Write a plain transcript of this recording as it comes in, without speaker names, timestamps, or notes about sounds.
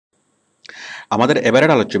আমাদের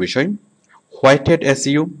এবারের আলোচ্য বিষয় হোয়াইট হ্যাট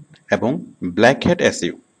এসইও এবং black hat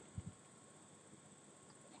SEO.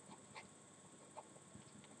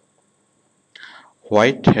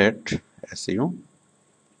 White hat SEO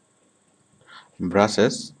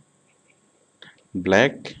versus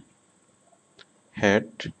black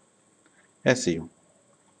hat SEO.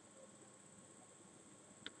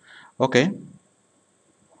 ওকে,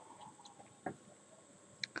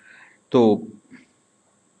 তো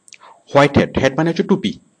হোয়াইট হ্যাট, হ্যাট মানে হচ্ছে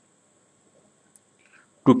টুপি,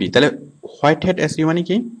 টুপি। তাহলে হোয়াইট হ্যাট এসইও মানে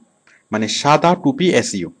কি? মানে সাদা টুপি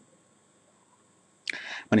এসইও,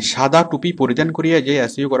 মানে সাদা টুপি পরিধান করিয়া যে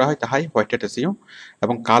এসইও করা হয় তাহাই হোয়াইট হ্যাট এসইও,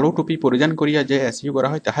 এবং কালো টুপি পরিধান করিয়া যে এসইও করা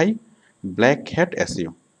হয় তাহাই ব্ল্যাক হ্যাট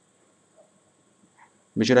এসইও।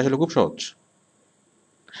 বিষয়টা আসলে খুব সহজ।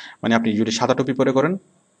 মানে আপনি যদি সাদা টুপি পরে করেন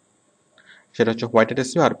সেটা হচ্ছে হোয়াইট হ্যাট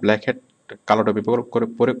এসইও, আর ব্ল্যাক হ্যাট কালো টুপি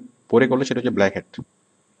পরে করলে সেটা হচ্ছে ব্ল্যাক হ্যাট।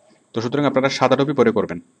 তো সুতরাং আপনারা সাদা টুপি পরে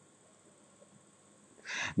করবেন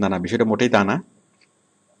না। না, বিষয়টা মোটেই তা না।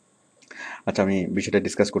 আচ্ছা, আমি বিষয়টা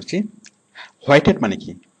ডিসকাস করছি। হোয়াইট হ্যাট মানে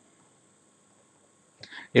কি?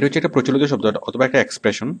 এটা হচ্ছে একটা প্রচলিত শব্দ অথবা একটা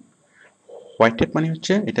এক্সপ্রেশন। হোয়াইট হ্যাট মানে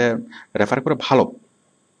হচ্ছে এটা রেফার করে ভালো,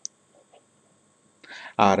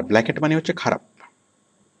 আর ব্ল্যাক হ্যাট মানে হচ্ছে খারাপ।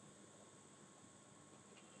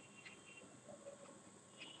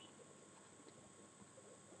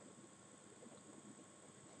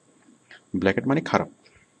 ব্ল্যাক হ্যাট মানে খারাপ।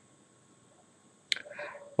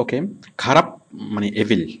 ওকে, খারাপ মানে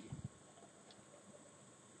এভিল।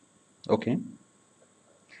 ওকে,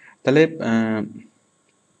 তাহলে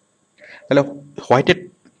তাহলে হোয়াইট হ্যাট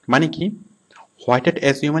মানে কি? হোয়াইট হ্যাট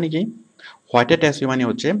এসইও মানে কি? হোয়াইট হ্যাট এসইও মানে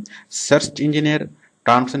হচ্ছে সার্চ ইঞ্জিনের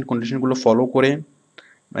টার্মস অ্যান্ড কন্ডিশনগুলো ফলো করে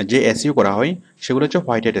যে এসইও করা হয় সেগুলো হচ্ছে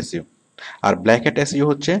হোয়াইট হ্যাট এসইও। আর ব্ল্যাক হ্যাট এসইও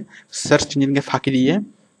হচ্ছে সার্চ ইঞ্জিনকে ফাঁকি দিয়ে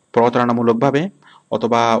প্রতারণামূলকভাবে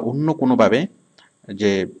অথবা অন্য কোনোভাবে,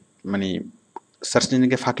 যে মানে সার্চ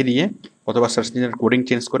ইঞ্জিনকে ফাঁকি দিয়ে অথবা সার্চ ইঞ্জিনের কোডিং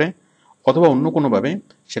চেঞ্জ করে অথবা অন্য কোনোভাবে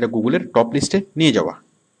সেটা গুগলের টপ লিস্টে নিয়ে যাওয়া,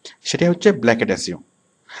 সেটাই হচ্ছে ব্ল্যাক হ্যাট এসইও।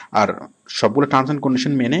 আর সবগুলো টার্মস অ্যান্ড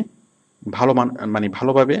কন্ডিশন মেনে মানে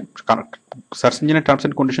ভালোভাবে সার্চ ইঞ্জিনের টার্মস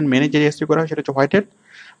অ্যান্ড কন্ডিশন মেনে যে এসইও করা হয় সেটা হচ্ছে হোয়াইট হ্যাট।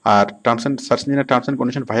 আর সার্চ ইঞ্জিনের টার্মস অ্যান্ড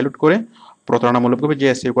কন্ডিশন ভায়োলেট করে প্রতারণামূলকভাবে যে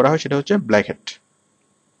এসইও করা হয় সেটা হচ্ছে ব্ল্যাক হ্যাট।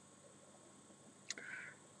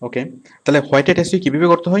 ওকে, তাহলে হোয়াইট হ্যাট এসইও কিভাবে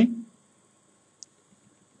করতে হয়?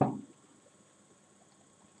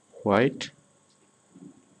 হোয়াইট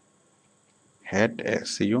হ্যাট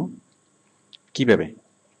এসইও কিভাবে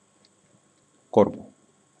করব?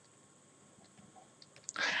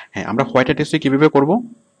 হ্যাঁ, আমরা হোয়াইট হ্যাট এসইও কিভাবে করব?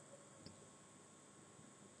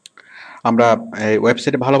 আমরা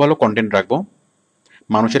ওয়েবসাইটে ভালো ভালো কন্টেন্ট রাখবো,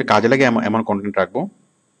 মানুষের কাজে লাগে এমন কন্টেন্ট রাখবো।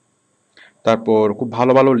 তারপর খুব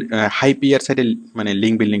ভালো ভালো হাই পিআর সাইটে মানে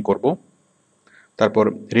লিঙ্ক বিল্ডিং করব। তারপর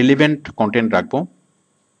রিলেভেন্ট কন্টেন্ট রাখবো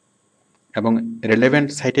এবং রিলেভেন্ট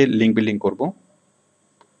সাইটে লিঙ্ক বিল্ডিং করব।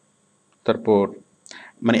 তারপর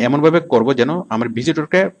মানে এমনভাবে করব যেন আমার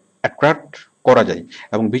ভিজিটরকে অ্যাট্রাক্ট করা যায়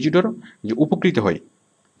এবং ভিজিটর যে উপকৃত হয়।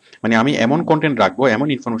 মানে আমি এমন কন্টেন্ট রাখবো, এমন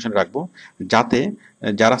ইনফরমেশন রাখবো যাতে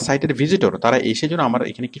যারা সাইটের ভিজিটর তারা এসে যেন আমার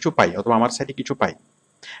এখানে কিছু পায় অথবা আমার সাইটে কিছু পায়,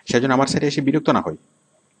 সেজন্য আমার সাইটে এসে বিরক্ত না হয়।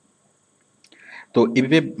 তো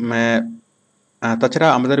এইভাবে তাছাড়া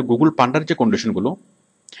আমাদের গুগল পান্ডার যে কন্ডিশনগুলো,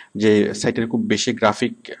 যে সাইটের খুব বেশি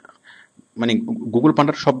গ্রাফিক, মানে গুগল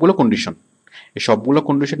পান্ডার সবগুলো কন্ডিশন, এই সবগুলো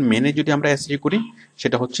কন্ডিশন মেনে যদি আমরা এসইও করি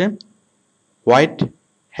সেটা হচ্ছে হোয়াইট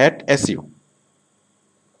হ্যাট এসইও।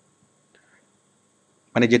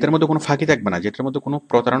 মানে যেটার মধ্যে কোনো ফাঁকি থাকবে না, যেটার মধ্যে কোনো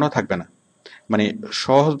প্রতারণা থাকবে না, মানে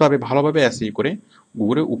সহজভাবে ভালোভাবে এসইও করে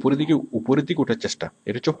গুগলের উপরের দিকে ওঠার চেষ্টা,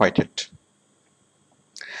 এটা হচ্ছে হোয়াইট হ্যাট।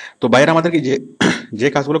 তো বাইরে আমাদেরকে যে যে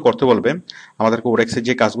কাজগুলো করতে বলবে, আমাদেরকে ওরেক্সে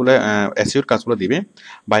যে কাজগুলো এসইওর কাজগুলো দিবে,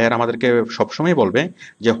 বায়ার আমাদেরকে সবসময় বলবে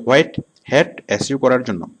যে হোয়াইট হ্যাট এসইও করার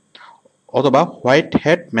জন্য অথবা হোয়াইট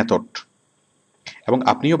হ্যাট মেথড, এবং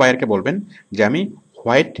আপনিও বায়ারকে বলবেন যে আমি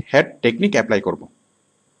হোয়াইট হ্যাট টেকনিক অ্যাপ্লাই করব,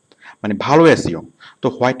 মানে ভালো এসইও। তো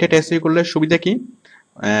হোয়াইট হ্যাট এসইও করলে সুবিধা কি?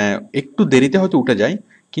 একটু দেরিতে হয়তো উঠে যায়,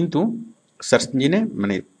 কিন্তু সার্চ ইঞ্জিনে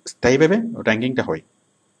মানে স্থায়ীভাবে র্যাঙ্কিংটা হয়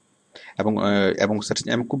এবং এবং সার্চ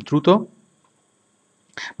ইঞ্জিন খুব দ্রুত,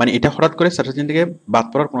 মানে এটা হঠাৎ করে সার্চ ইঞ্জিন থেকে বাদ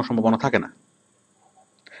পড়ার কোনো সম্ভাবনা থাকে না।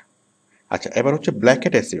 আচ্ছা, এবার হচ্ছে ব্ল্যাক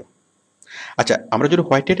হ্যাট এসইও। আচ্ছা, আমরা যদি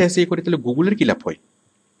হোয়াইট হ্যাট এসইও করি তাহলে গুগলের কি লাভ হয়,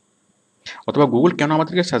 অথবা গুগল কেন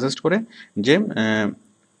আমাদেরকে সাজেস্ট করে যে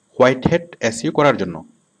হোয়াইট হ্যাট এসইও করার জন্য?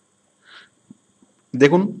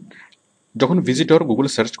 দেখুন, যখন ভিজিটর গুগল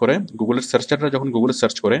সার্চ করে, গুগলের সার্চাররা যখন গুগলে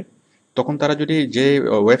সার্চ করে, তখন তারা যদি যে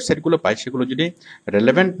ওয়েবসাইটগুলো পায় সেগুলো যদি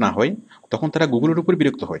রেলেভেন্ট না হয়, তখন তারা গুগলের উপর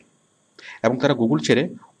বিরক্ত হয় এবং তারা গুগল ছেড়ে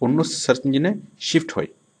অন্য সার্চ ইঞ্জিনে শিফট হয়।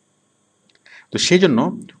 তো সেই জন্য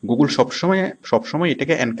গুগল সবসময়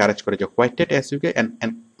এটাকে এনকারেজ করে, যে হোয়াইট হ্যাট এসইওকে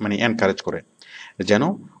মানে এনকারেজ করে, যেন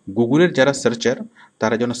গুগলের যারা সার্চার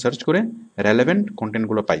তারা যেন সার্চ করে রেলেভেন্ট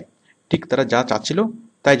কন্টেন্টগুলো পায়, ঠিক তারা যা চাচ্ছিল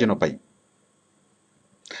তাই যেন পায়।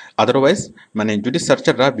 আদারওয়াইজ মানে যদি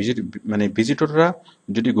সার্চাররা মানে ভিজিটররা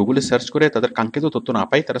যদি গুগলে সার্চ করে তাদের কাঙ্ক্ষিত তথ্য না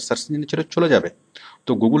পায়, তারা সার্চ ইঞ্জিনে ছেড়ে চলে যাবে।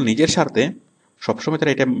 তো গুগল নিজের স্বার্থে সবসময়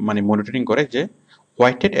তারা এটা মানে মনিটরিং করে যে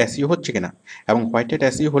হোয়াইট হ্যাট এসইও হচ্ছে কিনা, এবং হোয়াইট হ্যাট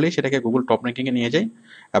এসইও হলেই সেটাকে গুগল টপ র্যাঙ্কিংয়ে নিয়ে যায়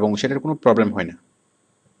এবং সেটার কোনো প্রবলেম হয় না।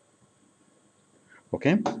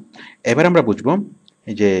 ওকে, এবার আমরা বুঝবো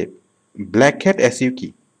এই যে ব্ল্যাক হ্যাট এসইও কি।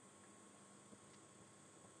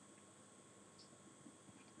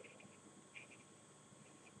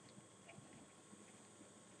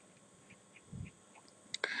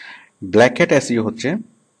 ব্ল্যাক হ্যাট এসইও হচ্ছে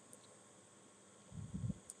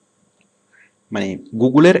মানে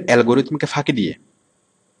গুগলের অ্যালগোরিথমকে ফাঁকি দিয়ে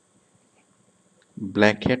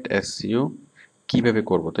ব্ল্যাক হ্যাট এসইও কিভাবে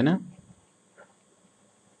করবো, তাই না?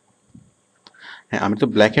 হ্যাঁ, আমি তো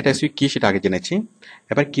ব্ল্যাক হ্যাট এসইও কি সেটা আগে জেনেছি,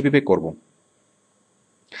 এবার কিভাবে করব।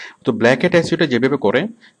 তো ব্ল্যাক হ্যাট এসইওটা যেভাবে করে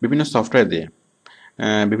বিভিন্ন সফটওয়্যার দিয়ে,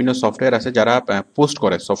 বিভিন্ন সফটওয়্যার আছে যারা পোস্ট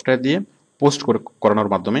করে, সফটওয়্যার দিয়ে পোস্ট করানোর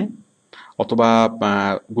মাধ্যমে, অথবা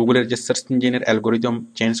গুগলের যে সার্চ ইঞ্জিনের অ্যালগোরিদম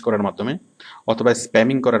চেঞ্জ করার মাধ্যমে, অথবা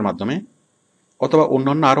স্প্যামিং করার মাধ্যমে, অথবা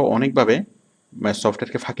অন্যান্য আরও অনেকভাবে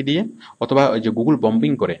সফটওয়্যারকে ফাঁকি দিয়ে, অথবা ওই যে গুগল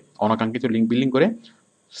বম্বিং করে, অনাকাঙ্ক্ষিত লিঙ্ক বিল্ডিং করে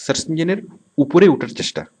সার্চ ইঞ্জিনের উপরে উঠার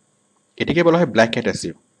চেষ্টা, এটাকে বলা হয় ব্ল্যাক হ্যাট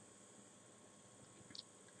এসইও।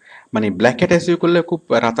 মানে ব্ল্যাক হ্যাট এসইও করলে খুব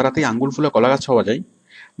রাতারাতি আঙ্গুল ফুলে কলা গাছ হওয়া যায়,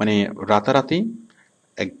 মানে রাতারাতি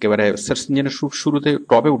একেবারে সার্চ ইঞ্জিনের শুরুতে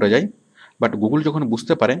টপে উঠে যায়, বাট গুগল যখন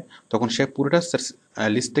বুঝতে পারে তখন সে পুরোটা সার্চ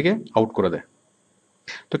লিস্ট থেকে আউট করে দেয়।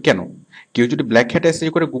 তো কেন কেউ যদি ব্ল্যাক হ্যাট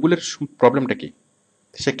এসইও করে, গুগলের প্রবলেমটা কি?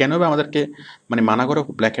 সে কেন বা আমাদেরকে মানে মানা করে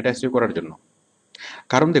ব্ল্যাক হ্যাট এসইও করার জন্য?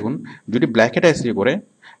 কারণ দেখুন, যদি ব্ল্যাক হ্যাট এসইও করে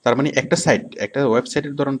তার মানে একটা সাইট, একটা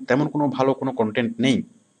ওয়েবসাইটের ধরুন তেমন কোনো ভালো কোনো কন্টেন্ট নেই।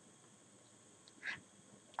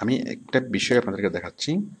 আমি একটা বিষয় আপনাদেরকে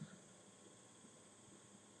দেখাচ্ছি।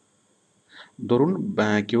 ধরুন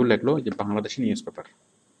কেউ লেখলো যে Bangladeshi news paper,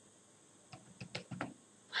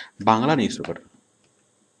 Bangla news paper.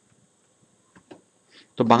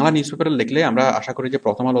 তো বাংলা নিউজ পেপারে লিখলে আমরা আশা করি যে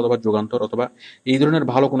প্রথম আলো অথবা যুগান্তর অথবা এই ধরনের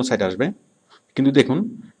ভালো কোনো সাইট আসবে। কিন্তু দেখুন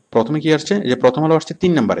প্রথমে কি আসছে, যে প্রথম আলো আসছে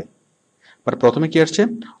 3 নম্বরে, বাট প্রথমে কি আসছে,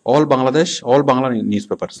 all Bangladesh, all Bangla news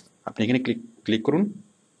paper. আপনি এখানে ক্লিক করুন,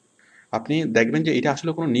 আপনি দেখবেন যে এটা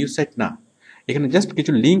আসলে কোনো নিউজ সাইট না, এখানে জাস্ট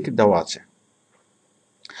কিছু লিঙ্ক দেওয়া আছে,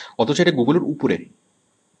 অথচ এটা গুগলের উপরে।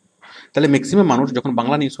 তাহলে ম্যাক্সিমাম মানুষ যখন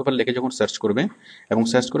বাংলা নিউজ পেপার লিখে যখন সার্চ করবে এবং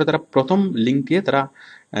সার্চ করে তারা প্রথম লিঙ্ক দিয়ে তারা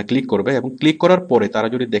ক্লিক করবে, এবং ক্লিক করার পরে তারা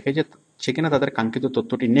যদি দেখে যে সেখানে তাদের কাঙ্ক্ষিত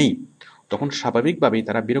তথ্যটি নেই, তখন স্বাভাবিকভাবেই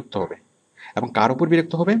তারা বিরক্ত হবে। এবং কার উপর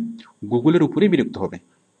বিরক্ত হবে? গুগলের উপরেই বিরক্ত হবে।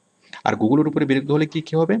 আর গুগলের উপরে বিরক্ত হলে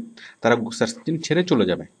কি হবে? তারা সার্চ ইঞ্জিন ছেড়ে চলে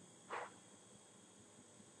যাবে।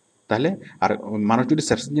 তাহলে আর মানুষ যদি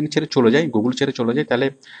সার্চ ইঞ্জিন ছেড়ে চলে যায়, গুগল ছেড়ে চলে যায়, তাহলে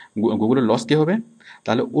গুগলের লস কি হবে?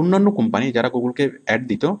 তাহলে অন্যান্য কোম্পানি যারা গুগলকে অ্যাড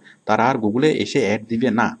দিত তারা আর গুগলে এসে অ্যাড দিবে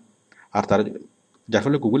না, আর তারা, যার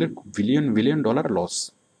ফলে গুগলের বিলিয়ন বিলিয়ন ডলার লস।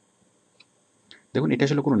 দেখুন এটা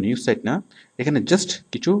আসলে কোনো নিউজ সাইট না, এখানে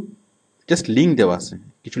জাস্ট লিঙ্ক দেওয়া আছে,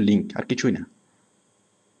 কিছু লিঙ্ক আর কিছুই না।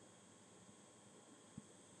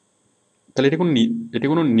 তাহলে এটা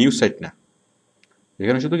কোনো নিউজ সাইট না,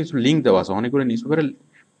 এখানে শুধু কিছু লিঙ্ক দেওয়া আছে, অনেকগুলো নিউজ পেপারের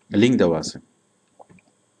লিঙ্ক দেওয়া আছে,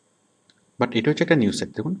 বাট এটা হচ্ছে একটা নিউজ সাইট।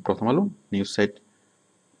 দেখুন প্রথম আলো news site,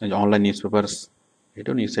 online news papers,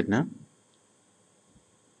 এটাও নিউজ সাইট না।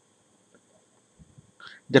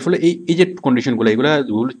 যার ফলে এই যে কন্ডিশনগুলো, এগুলা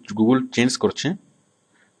গুগল চেঞ্জ করছে,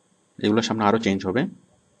 এগুলোর সামনে আরও চেঞ্জ হবে।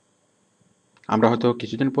 আমরা হয়তো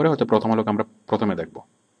কিছুদিন পরে হয়তো প্রথম আলোকে আমরা প্রথমে দেখব।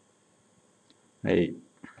 এই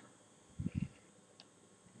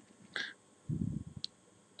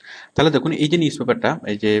তাহলে দেখুন এই যে নিউজ পেপারটা,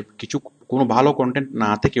 এই যে কোনো ভালো কন্টেন্ট না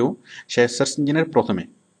থেকেও সে সার্চ ইঞ্জিনের প্রথমে,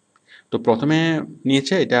 তো প্রথমে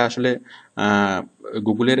নিয়েছে, এটা আসলে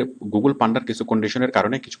গুগল পান্ডার কিছু কন্ডিশনের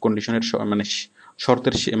কারণে, কিছু কন্ডিশনের মানে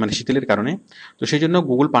শর্তের মানে শিথিলের কারণে। তো সেই জন্য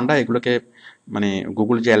গুগল পান্ডা এগুলোকে মানে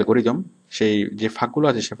গুগল যে অ্যালগোরিদম, সেই যে ফাঁকগুলো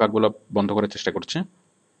আছে সে ফাঁকগুলো বন্ধ করার চেষ্টা করছে।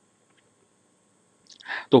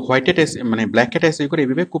 তো হোয়াইট হ্যাট মানে ব্ল্যাক হ্যাট এসইও করে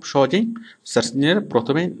এইভাবে খুব সহজেই সার্চ ইঞ্জিনের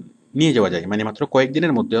প্রথমে নিয়ে যাওয়া যায়, মানে মাত্র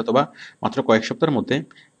কয়েকদিনের মধ্যে অথবা মাত্র কয়েক সপ্তাহের মধ্যে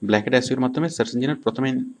ব্ল্যাক হ্যাট এসইওর মাধ্যমে সার্চ ইঞ্জিনের প্রথমে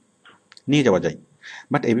নিয়ে যাওয়া যায়।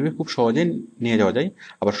 বাট এইভাবে খুব সহজে নিয়ে যাওয়া যায়,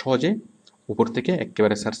 আবার সহজে উপর থেকে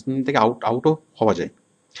একেবারে সার্চ ইঞ্জিন থেকে আউটও হওয়া যায়।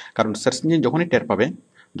 কারণ সার্চ ইঞ্জিন যখনই টের পাবে,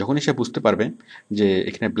 যখনই সে বুঝতে পারবে যে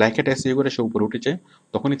এখানে ব্ল্যাক হ্যাট এসইও করে সে উপরে উঠেছে,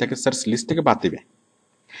 তখনই তাকে সার্চ লিস্ট থেকে বাদ দিবে।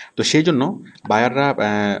 তো সেই জন্য বায়াররা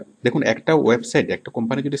দেখুন, একটা ওয়েবসাইট, একটা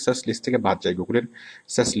কোম্পানি যদি সার্চ লিস্ট থেকে বাদ যায়, গুগলের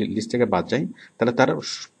সার্চ লিস্ট থেকে বাদ যায়, তাহলে তার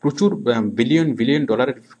প্রচুর বিলিয়ন বিলিয়ন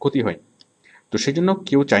ডলারের ক্ষতি হয়। তো সেই জন্য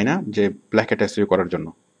কেউ চায় না যে ব্ল্যাক হ্যাট এসইও করার জন্য।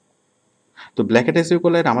 তো ব্ল্যাক হ্যাট এসইও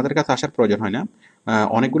করলে আমাদের কাছে আসার প্রয়োজন হয় না।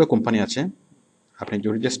 অনেকগুলো কোম্পানি আছে, আপনি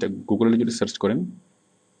যদি জাস্ট গুগলে যদি সার্চ করেন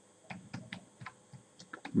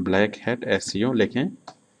ব্ল্যাক হ্যাট এসইও লেখে,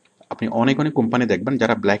 আপনি অনেক অনেক কোম্পানি দেখবেন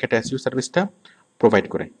যারা ব্ল্যাক হ্যাট এসইও সার্ভিসটা প্রোভাইড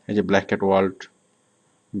করে। এই যে black hat world,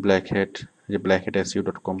 black hat, যে ব্ল্যাক হ্যাট এসইও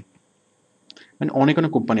 .com, মানে অনেক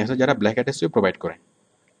অনেক কোম্পানি আছে যারা ব্ল্যাক হ্যাট এসইও প্রোভাইড করে।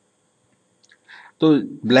 তো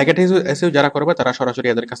ব্ল্যাক হ্যাট এসইও যারা করবে তারা সরাসরি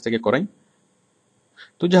এদের কাছ থেকে করায়।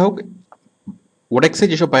 তো যাই হোক, ওডেক্সে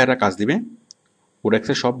যেসব বায়াররা কাজ দিবে,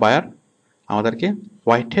 ওডেক্সের সব বায়ার আমাদেরকে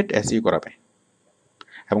হোয়াইট হ্যাট এসইও করাবে,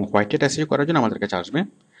 এবং হোয়াইট হ্যাট এসইও করার জন্য আমাদের কাছে আসবে।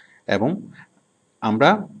 এবং আমরা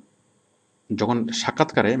যখন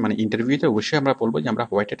সাক্ষাৎকারে মানে ইন্টারভিউতে অবশ্যই আমরা বলবো যে আমরা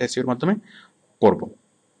হোয়াইট হ্যাট এসইওর মাধ্যমে করব।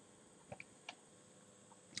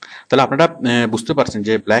 তাহলে আপনারা বুঝতে পারছেন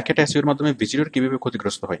যে ব্ল্যাক হ্যাট এসইওর মাধ্যমে ভিজিটর কিভাবে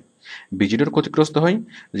ক্ষতিগ্রস্ত হয়। ভিজিটর ক্ষতিগ্রস্ত হয়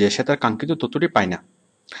যে সে তার কাঙ্ক্ষিত তথ্যটি পায় না।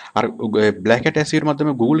 আর ব্ল্যাক হ্যাট এসইওর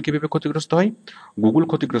মাধ্যমে গুগল কিভাবে ক্ষতিগ্রস্ত হয়, গুগল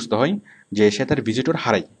ক্ষতিগ্রস্ত হয় যে সে তার ভিজিটর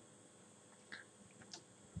হারায়।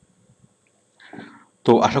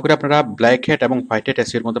 তো আশা করি আপনারা ব্ল্যাক হ্যাট এবং হোয়াইট হ্যাট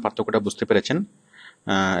এসইওর মধ্যে পার্থক্যটা বুঝতে পেরেছেন,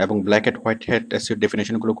 এবং ব্ল্যাক হ্যাট হোয়াইট হ্যাট এসইওর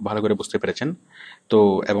ডেফিনেশনগুলো খুব ভালো করে বুঝতে পেরেছেন। তো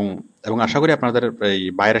এবং এবং আশা করি আপনাদের এই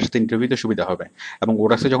বাইরের সাথে ইন্টারভিউতে সুবিধা হবে, এবং ওর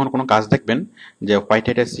কাছে যখন কোনো কাজ দেখবেন যে হোয়াইট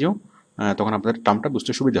হ্যাট এসইও, তখন আপনাদের টার্মটা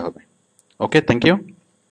বুঝতে সুবিধা হবে। ওকে, থ্যাংক ইউ।